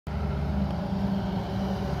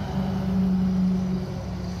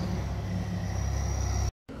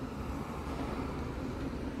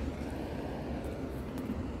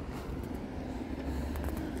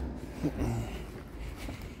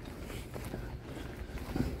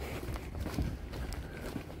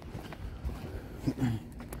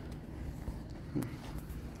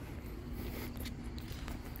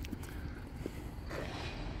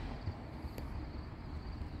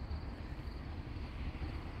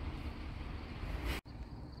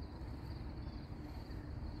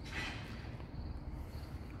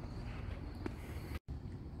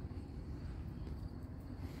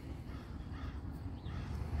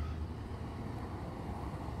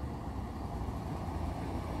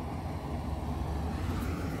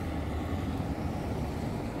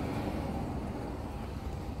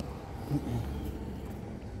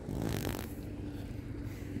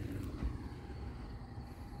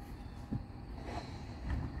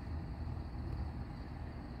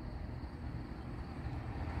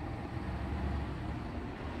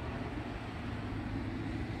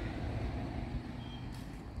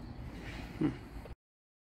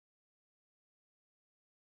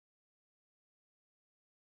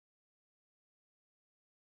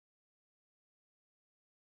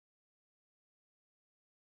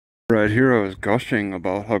Right here I was gushing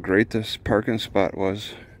about how great this parking spot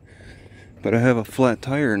was, but I have a flat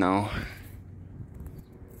tire now.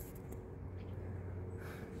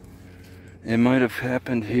 It might have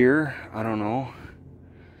happened here, I don't know.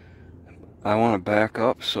 I want to back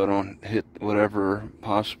up so I don't hit whatever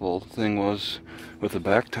possible thing was with the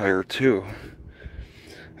back tire too.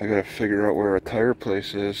 I gotta figure out where a tire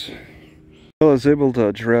place is. Well, I was able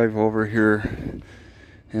to drive over here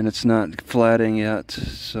and it's not flatting yet,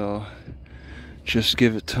 so just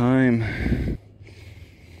give it time.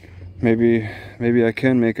 Maybe I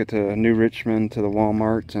can make it to New Richmond, to the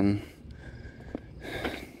Walmart, and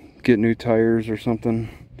get new tires or something.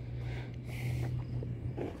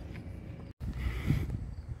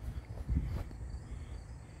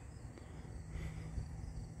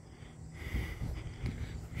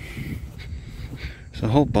 There's a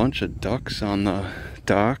whole bunch of ducks on the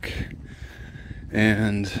dock,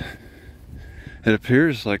 and it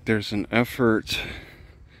appears like there's an effort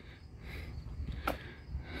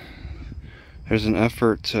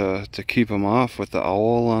to keep them off with the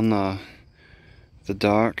owl on the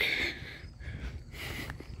dock.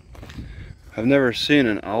 I've never seen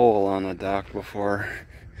an owl on the dock before.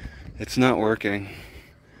 It's not working.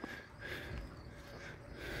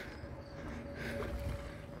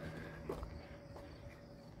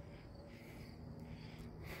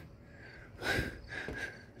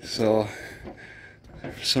 So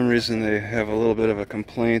for some reason they have a little bit of a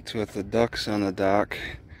complaint with the ducks on the dock,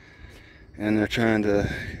 and they're trying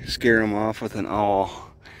to scare them off with an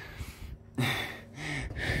owl.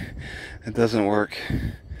 It doesn't work.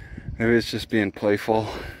 Maybe it's just being playful.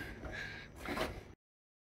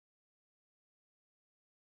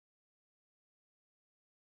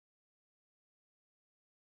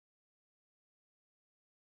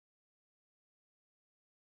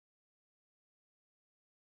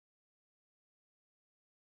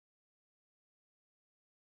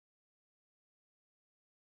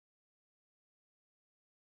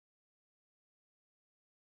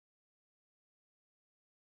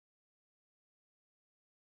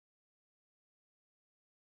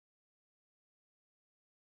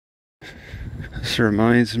 This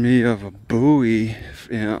reminds me of a buoy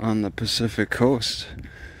on the Pacific coast.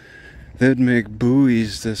 They'd make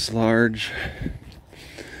buoys this large,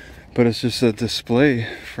 but it's just a display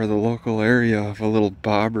for the local area of a little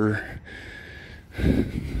bobber.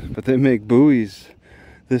 But they make buoys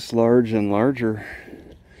this large and larger.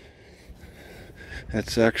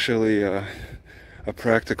 It's actually a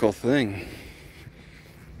practical thing.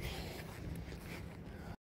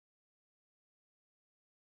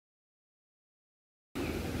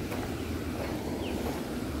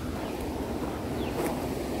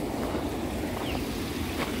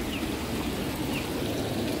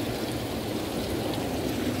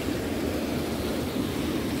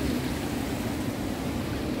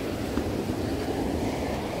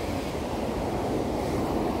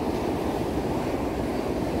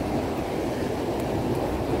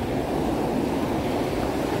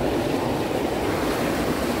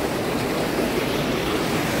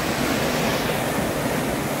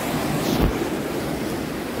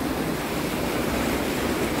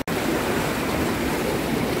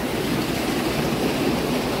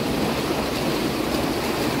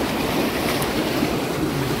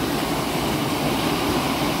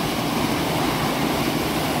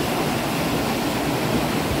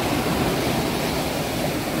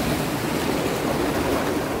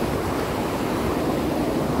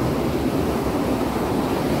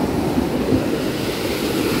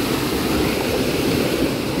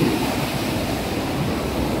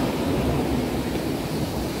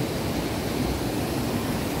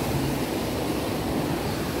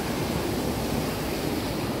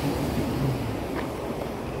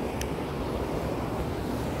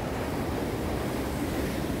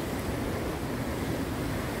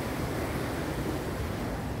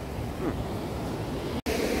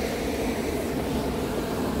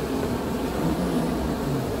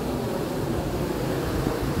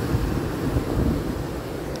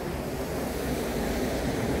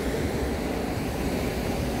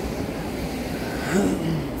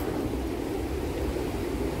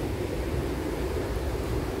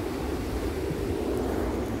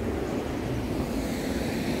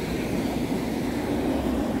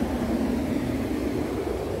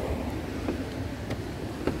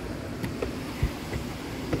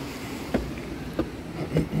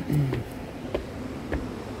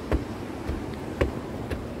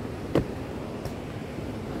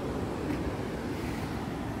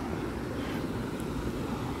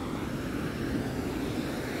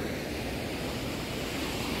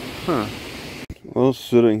 Huh. Well,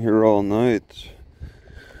 sitting here all night,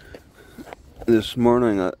 This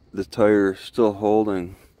morning, the tire is still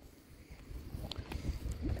holding.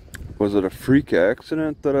 Was it a freak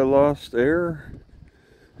accident that I lost air?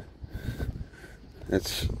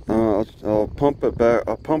 I'll pump it back.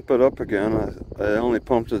 I'll pump it up again. I only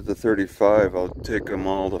pumped it to 35. I'll take them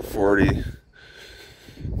all to 40.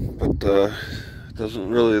 But it doesn't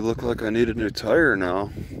really look like I need a new tire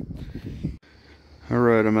now.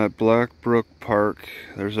 Alright, I'm at Blackbrook Park.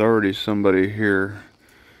 There's already somebody here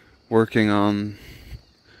working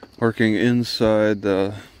inside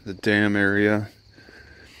the dam area.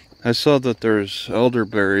 I saw that there's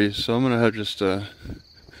elderberries, so I'm gonna have just a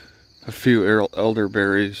few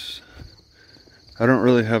elderberries. I don't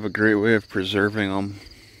really have a great way of preserving them.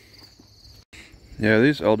 Yeah,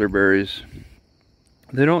 these elderberries,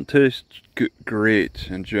 they don't taste great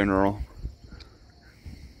in general.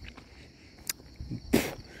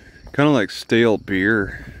 Kind of like stale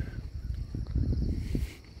beer.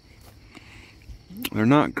 They're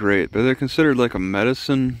not great, but they're considered like a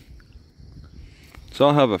medicine. So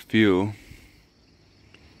I'll have a few.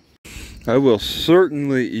 I will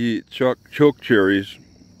certainly eat choke cherries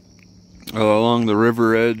along the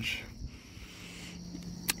river edge.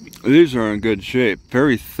 These are in good shape,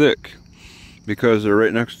 very thick because they're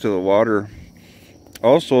right next to the water.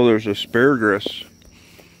 Also, there's asparagus,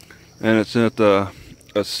 and it's at a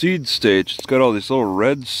seed stage. It's got all these little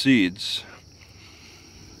red seeds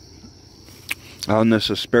on this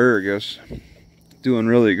asparagus, doing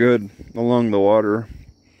really good along the water.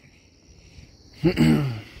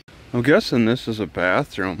 I'm guessing this is a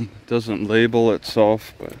bathroom. It doesn't label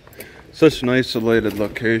itself, but such an isolated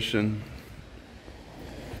location.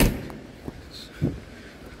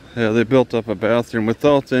 Yeah, they built up a bathroom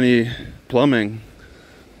without any plumbing.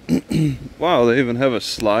 Wow, they even have a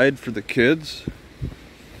slide for the kids.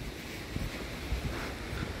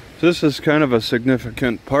 This is kind of a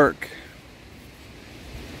significant park.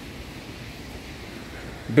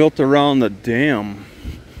 Built around the dam.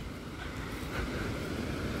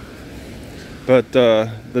 But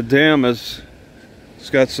the dam it's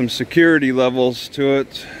got some security levels to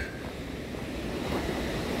it.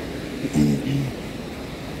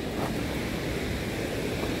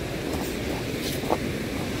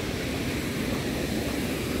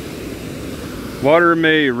 Water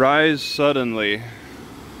may rise suddenly.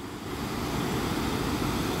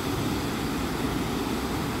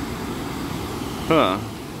 Huh.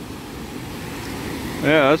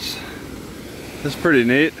 Yeah, that's pretty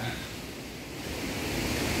neat.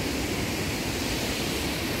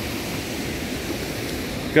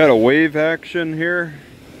 Got a wave action here.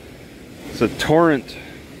 It's a torrent.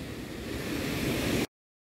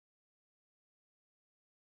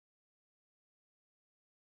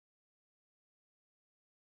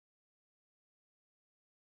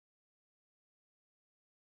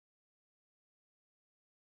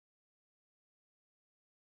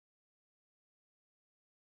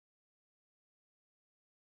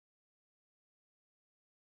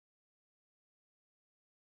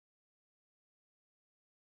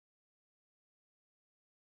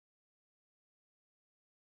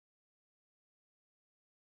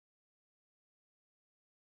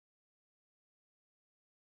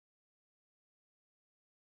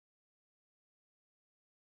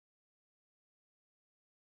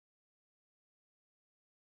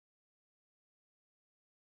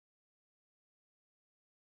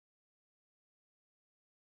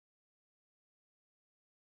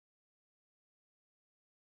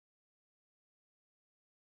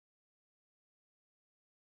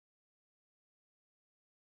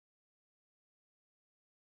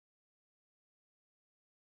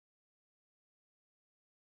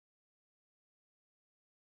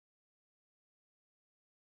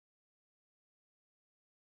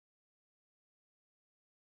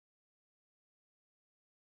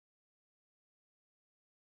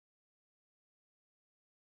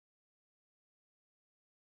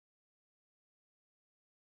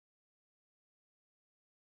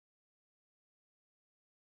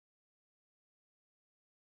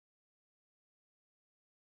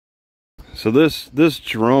 So this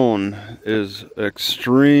drone is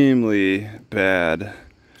extremely bad.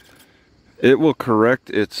 It will correct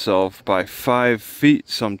itself by 5 feet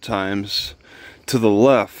sometimes to the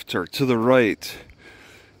left or to the right.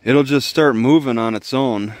 It'll just start moving on its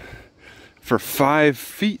own for 5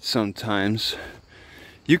 feet sometimes.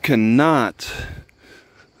 You cannot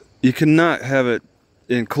have it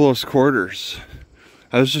in close quarters.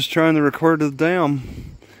 I was just trying to record the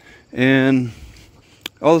dam, and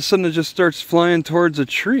all of a sudden it just starts flying towards a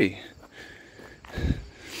tree.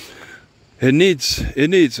 It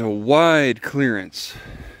needs a wide clearance.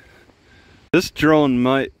 This drone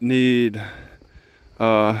might need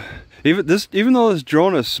Even though this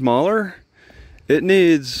drone is smaller, it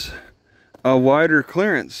needs a wider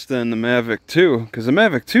clearance than the Mavic 2, because the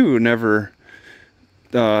Mavic 2 never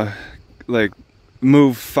like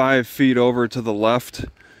move 5 feet over to the left.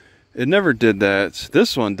 It never did that.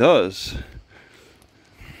 This one does.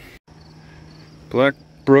 Black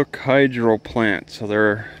Brook Hydro Plant. So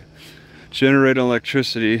they're generating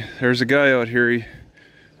electricity. There's a guy out here, he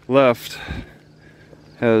left.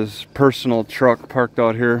 Has personal truck parked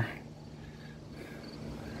out here.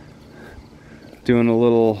 Doing a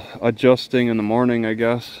little adjusting in the morning, I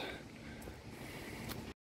guess.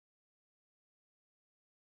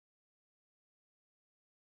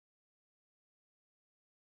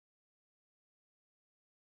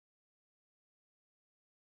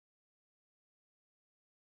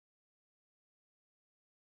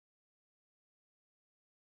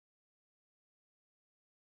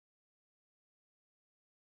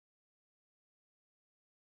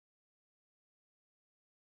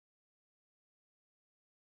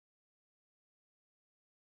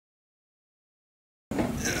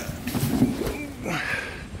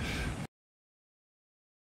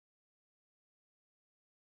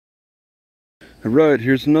 Alright,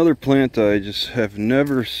 here's another plant I just have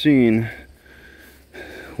never seen.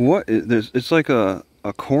 What is this? It's like a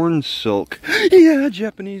corn silk. Yeah,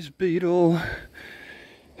 Japanese beetle.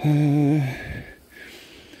 It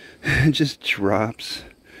just drops.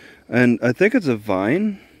 And I think it's a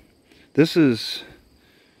vine. This is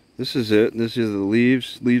it. This is the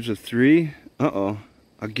leaves of 3. Uh-oh.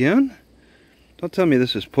 Again? Don't tell me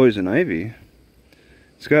this is poison ivy.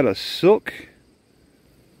 It's got a silk.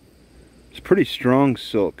 It's pretty strong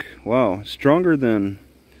silk. Wow, stronger than...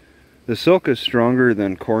 The silk is stronger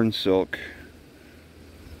than corn silk.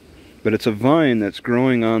 But it's a vine that's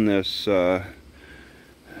growing on this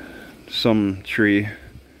some tree.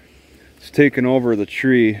 It's taken over the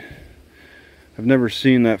tree. I've never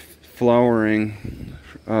seen that flowering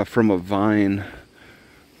from a vine.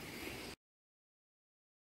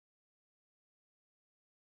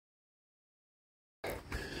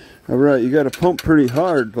 Alright, you gotta pump pretty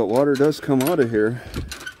hard, but water does come out of here.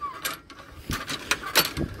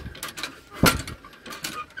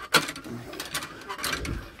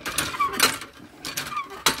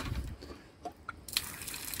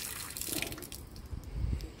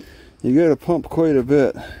 You gotta pump quite a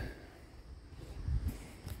bit.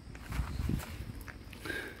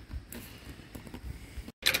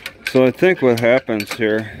 So I think what happens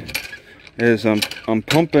here is I'm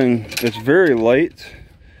pumping. It's very light.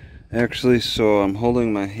 Actually, so I'm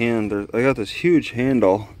holding my hand. I got this huge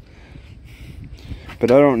handle, but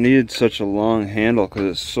I don't need such a long handle because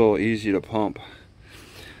it's so easy to pump.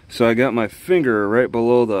 So I got my finger right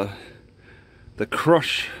below the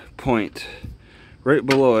crush point, right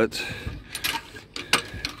below it,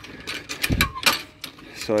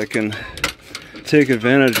 so I can take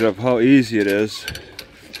advantage of how easy it is.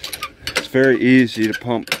 It's very easy to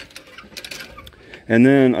pump. And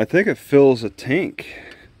then I think it fills a tank.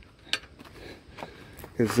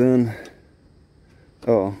 Because then,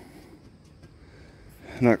 oh,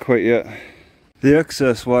 not quite yet. The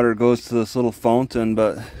excess water goes to this little fountain,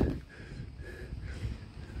 but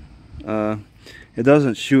it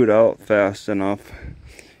doesn't shoot out fast enough.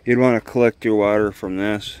 You'd want to collect your water from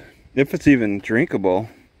this, if it's even drinkable.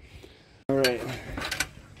 Alright.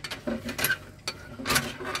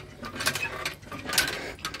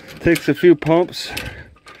 Takes a few pumps.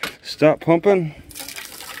 Stop pumping.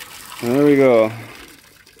 And there we go.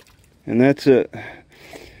 And that's it.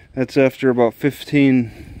 That's after about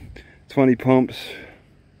 15, 20 pumps.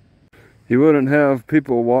 You wouldn't have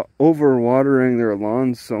people over-watering their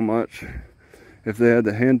lawns so much if they had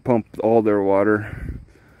to hand pump all their water.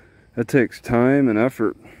 That takes time and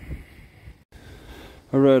effort.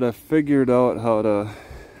 Alright, I figured out how to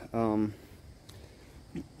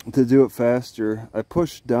do it faster. I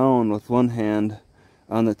push down with one hand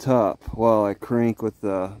on the top while I crank with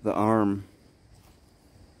the arm.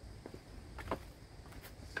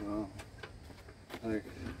 So, like,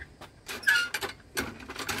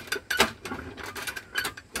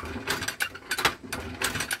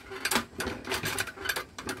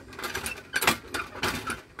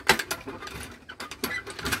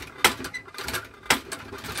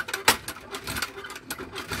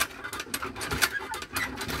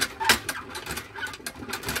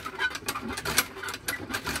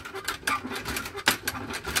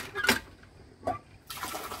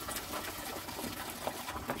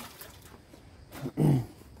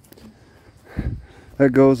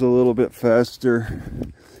 that goes a little bit faster,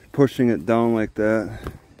 pushing it down like that.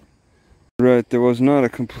 Right, it was not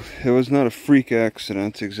a freak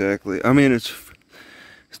accident exactly. I mean,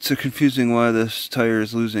 It's confusing why this tire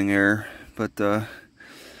is losing air, but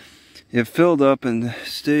it filled up and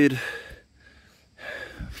stayed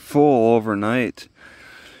full overnight.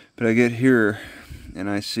 But I get here and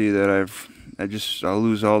I see that I'll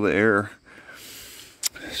lose all the air.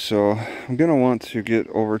 So I'm gonna want to get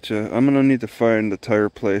over to, I'm gonna need to find the tire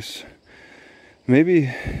place. Maybe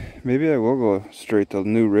I will go straight to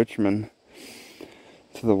New Richmond,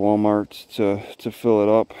 to the Walmart to fill it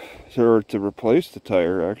up, or to replace the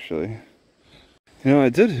tire actually. You know, I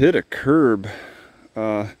did hit a curb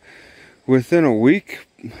within a week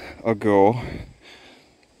ago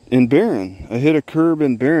in Barron. I hit a curb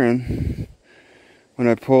in Barron when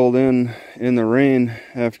I pulled in the rain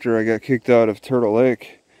after I got kicked out of Turtle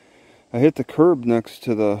Lake. I hit the curb next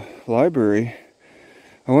to the library.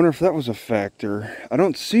 I wonder if that was a factor. I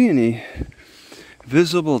don't see any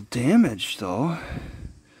visible damage though.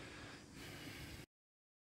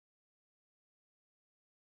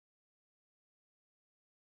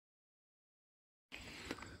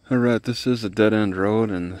 Alright, this is a dead-end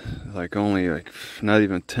road, and only not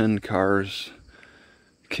even 10 cars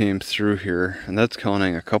came through here, and that's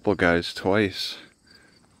counting a couple guys twice.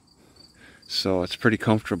 So it's pretty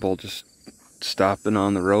comfortable just stopping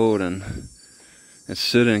on the road and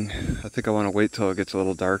sitting. I think I want to wait till it gets a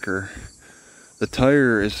little darker. The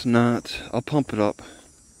tire is not, I'll pump it up.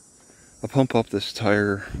 I'll pump up this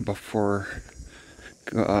tire before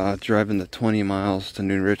driving the 20 miles to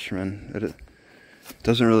New Richmond. It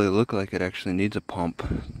doesn't really look like it actually needs a pump,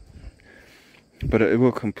 but it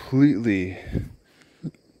will completely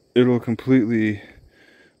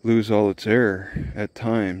lose all its air at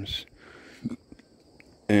times,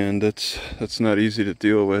 and that's not easy to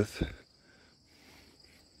deal with.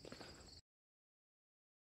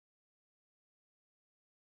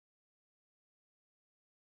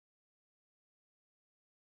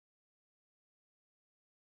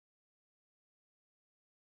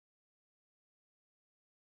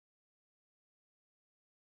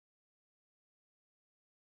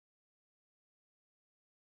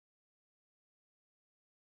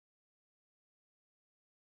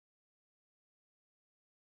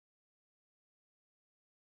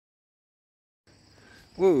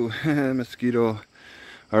 Whoa, mosquito.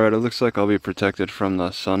 Alright, it looks like I'll be protected from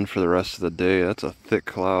the sun for the rest of the day. That's a thick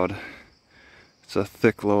cloud. It's a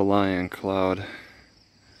thick, low-lying cloud.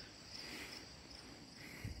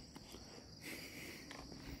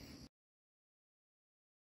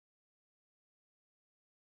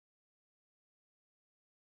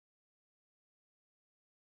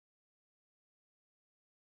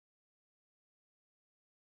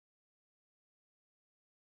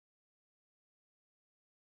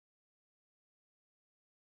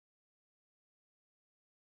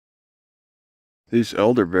 These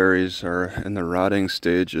elderberries are in the rotting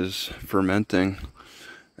stages, fermenting,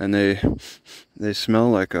 and they smell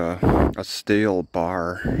like a stale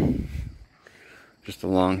bar just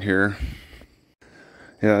along here.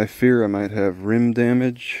 Yeah, I fear I might have rim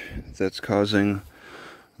damage that's causing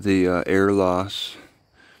the air loss.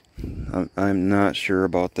 I'm not sure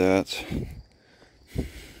about that.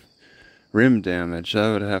 Rim damage,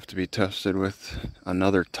 that would have to be tested with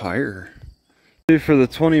another tire. For the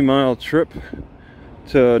 20-mile trip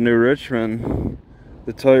to New Richmond,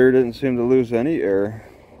 the tire didn't seem to lose any air.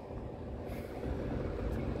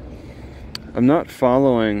 I'm not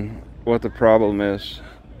following what the problem is.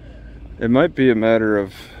 It might be a matter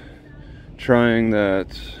of trying that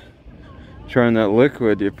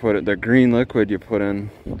liquid you put it, that green liquid you put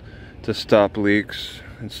in to stop leaks,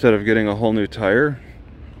 instead of getting a whole new tire.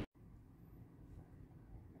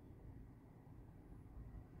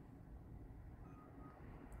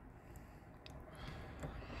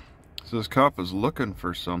 So this cop is looking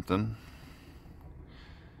for something,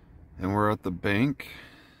 and we're at the bank.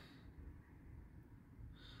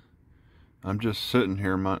 I'm just sitting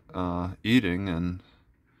here eating, and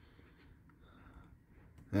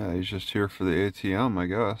yeah, he's just here for the ATM, I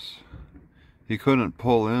guess. He couldn't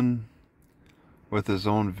pull in with his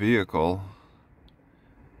own vehicle.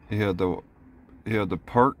 He had to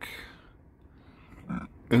park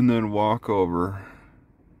and then walk over,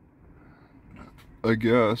 I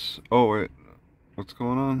guess. Oh wait, what's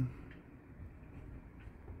going on?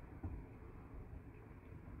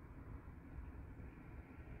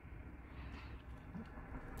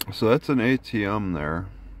 So that's an ATM there,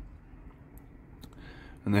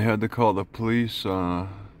 and they had to call the police on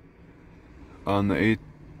the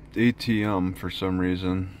ATM for some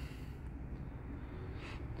reason.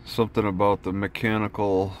 Something about the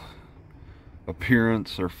mechanical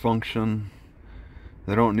appearance or function.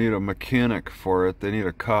 They don't need a mechanic for it, they need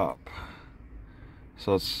a cop.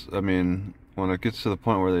 So it's, I mean, when it gets to the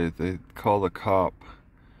point where they call the cop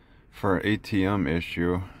for an ATM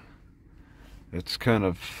issue, it's kind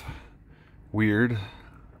of weird.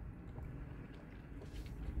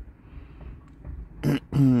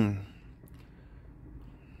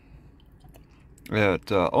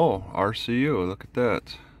 Oh, RCU, look at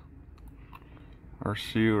that.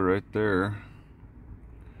 RCU right there.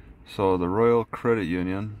 So the Royal Credit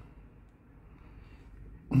Union,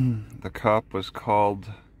 the cop was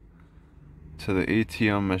called to the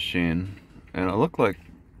ATM machine, and it looked like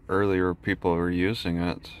earlier people were using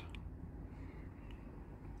it.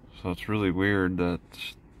 So it's really weird that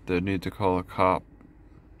they need to call a cop.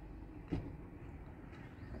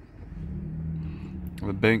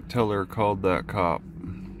 The bank teller called that cop.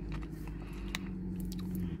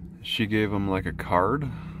 She gave him like a card.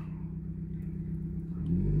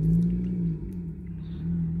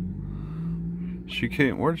 She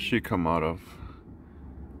came, where did she come out of?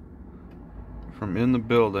 From in the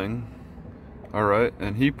building. Alright,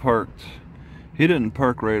 and he didn't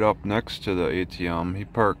park right up next to the ATM. He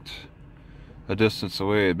parked a distance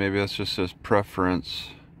away. Maybe that's just his preference.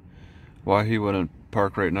 Why he wouldn't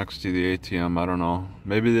park right next to the ATM, I don't know.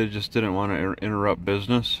 Maybe they just didn't want to interrupt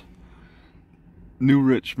business. New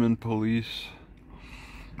Richmond police.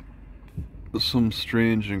 Some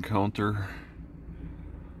strange encounter.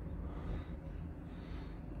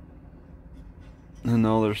 And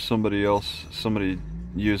now there's somebody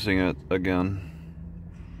using it again.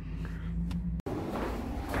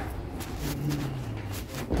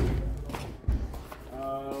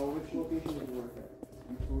 Which location does he work at?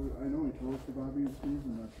 I know he told us to Bobby and Steve,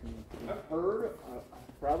 I'm not sure. I've heard, I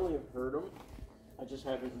probably have heard him. I just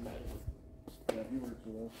haven't met him. Yeah, he works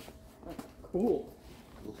with us. Cool.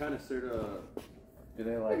 What kind of do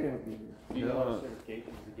they like? Do you know what certifications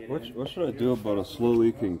to get in? What should I do about a slow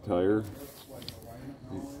leaking tire?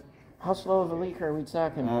 How slow of a leak are we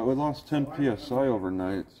talking? We lost 10 psi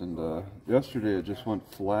overnight, and yesterday it just went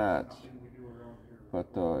flat. But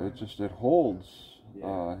it holds.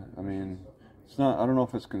 I mean, it's not. I don't know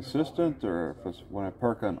if it's consistent or if it's when I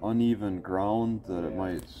park on uneven ground that it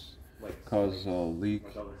might cause a leak.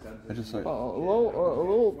 I just like a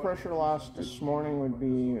little pressure loss this morning would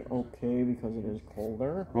be okay because it is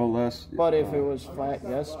colder. Well, but if it was flat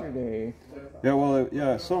yesterday. Yeah, well,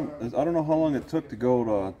 yeah. I don't know how long it took to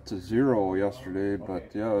go to zero yesterday,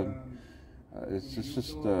 but yeah, it's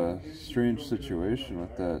just a strange situation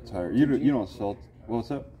with that tire. You don't sell. What's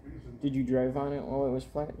that? Did you drive on it while it was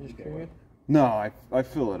flat? Just curious. No, I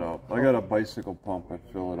fill it up. I got a bicycle pump. I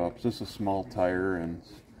fill it up. It's just a small tire, and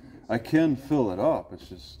I can fill it up. It's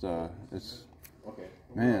just it's okay.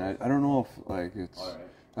 Man, I don't know if like it's. Right.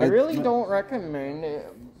 I really don't recommend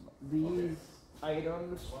these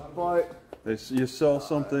items, but you sell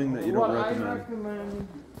something that you don't recommend. I recommend.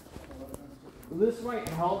 This might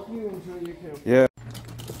help you until you can. Yeah.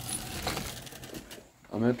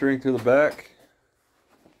 I'm entering to the back.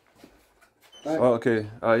 Oh, okay.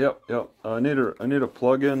 Yep. I need a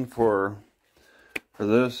plug-in for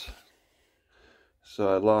this.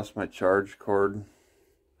 So I lost my charge cord.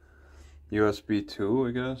 USB 2,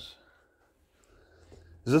 I guess.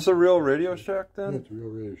 Is this a real Radio Shack then? Yeah, it's a real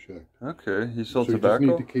Radio Shack. Okay. You sell so tobacco? You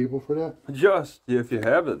just need the cable for that? If you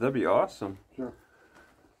have it, that'd be awesome. Sure.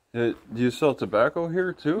 Do you sell tobacco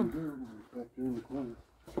here too? Back there in the corner.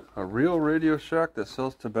 A real Radio Shack that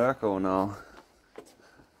sells tobacco now.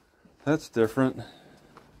 That's different.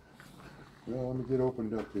 Well, let me get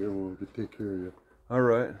opened up here and we'll take care of you.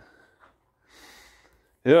 Alright.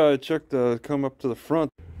 Yeah, I checked come up to the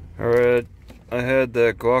front. Alright, I had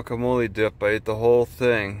that guacamole dip. I ate the whole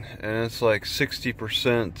thing, and it's like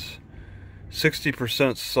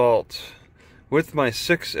 60% salt with my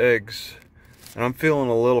 6 eggs, and I'm feeling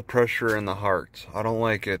a little pressure in the heart. I don't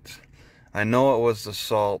like it. I know it was the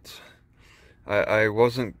salt. I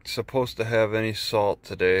wasn't supposed to have any salt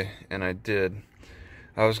today, and I did.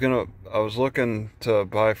 I was looking to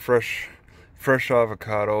buy fresh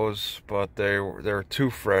avocados, but they were too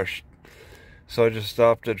fresh. So I just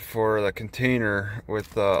opted for the container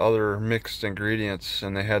with other mixed ingredients,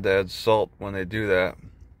 and they had to add salt when they do that.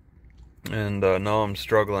 And now I'm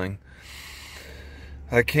struggling.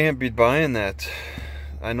 I can't be buying that.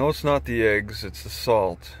 I know it's not the eggs, it's the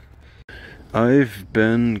salt. I've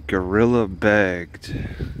been gorilla bagged.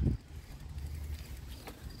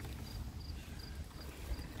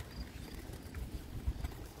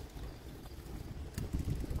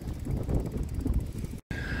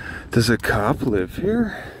 Does a cop live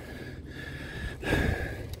here?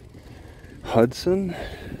 Hudson?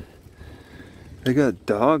 They got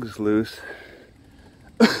dogs loose.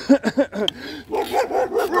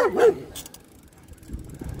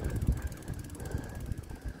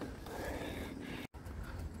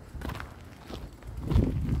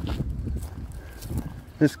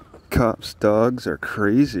 This cop's dogs are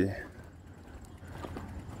crazy.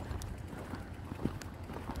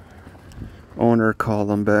 Owner called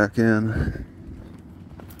them back in.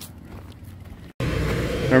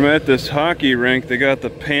 I'm at this hockey rink. They got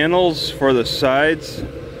the panels for the sides.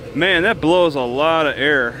 Man, that blows a lot of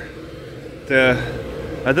air.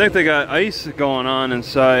 I think they got ice going on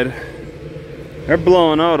inside. They're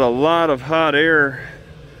blowing out a lot of hot air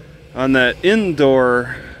on that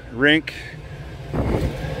indoor rink.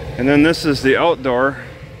 And then this is the outdoor.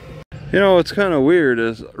 You know, what's kind of weird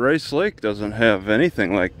is Rice Lake doesn't have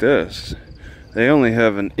anything like this. They only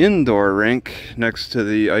have an indoor rink next to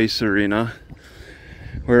the ice arena.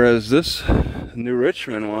 Whereas this New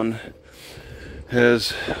Richmond one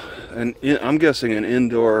has I'm guessing an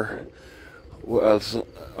indoor as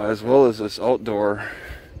well as this outdoor.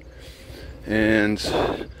 And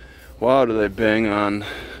wow, do they bang on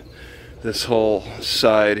this whole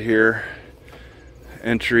side here.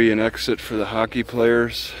 Entry and exit for the hockey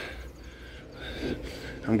players.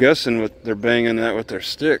 I'm guessing they're banging that with their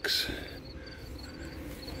sticks.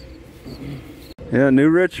 Yeah, New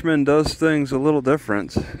Richmond does things a little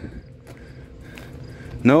different.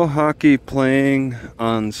 No hockey playing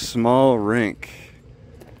on small rink.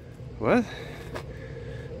 What?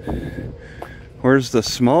 Where's the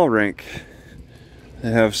small rink? They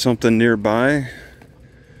have something nearby.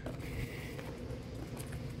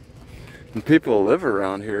 And people live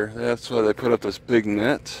around here. That's why they put up this big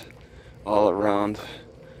net all around.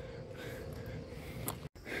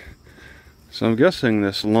 So I'm guessing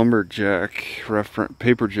this lumberjack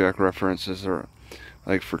paperjack references are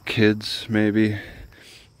like for kids, maybe.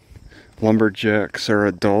 Lumberjacks are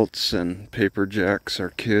adults and paperjacks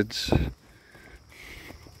are kids.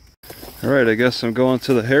 Alright, I guess I'm going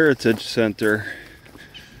to the Heritage Center.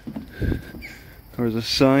 There was a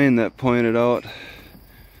sign that pointed out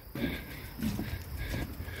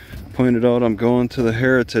I'm going to the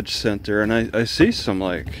Heritage Center, and I see some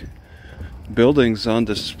like buildings on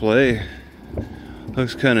display.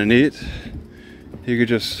 Looks kind of neat. You could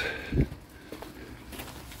just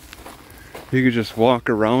walk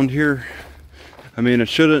around here. I mean,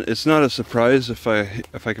 it's not a surprise if I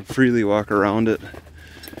can freely walk around it,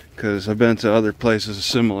 because I've been to other places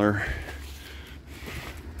similar.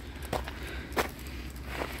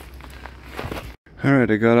 Alright,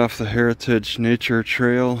 I got off the Heritage Nature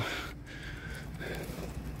Trail.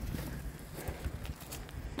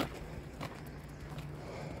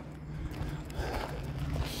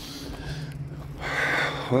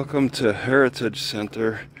 Welcome to Heritage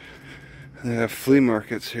Center. They have flea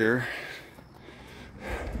markets here.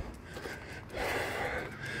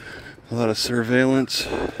 A lot of surveillance.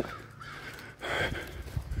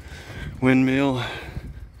 Windmill.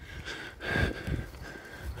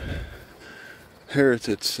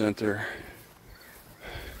 Heritage Center.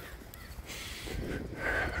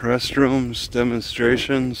 Restrooms,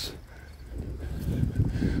 demonstrations.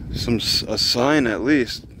 A sign at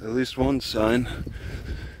least one sign.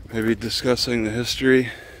 Maybe discussing the history.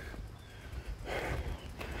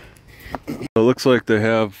 It looks like they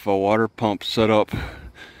have a water pump set up,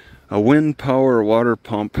 a wind power water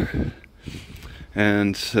pump,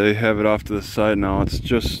 and they have it off to the side now. It's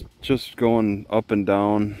just going up and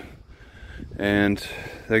down, and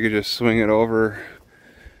they could just swing it over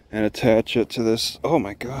and attach it to this. Oh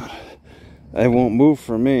my god, it won't move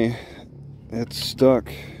for me. It's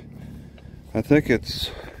stuck. I think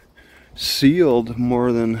it's sealed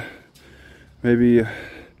more than maybe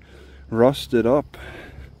rusted up.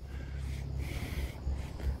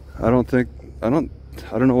 I don't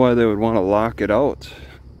know why they would want to lock it out.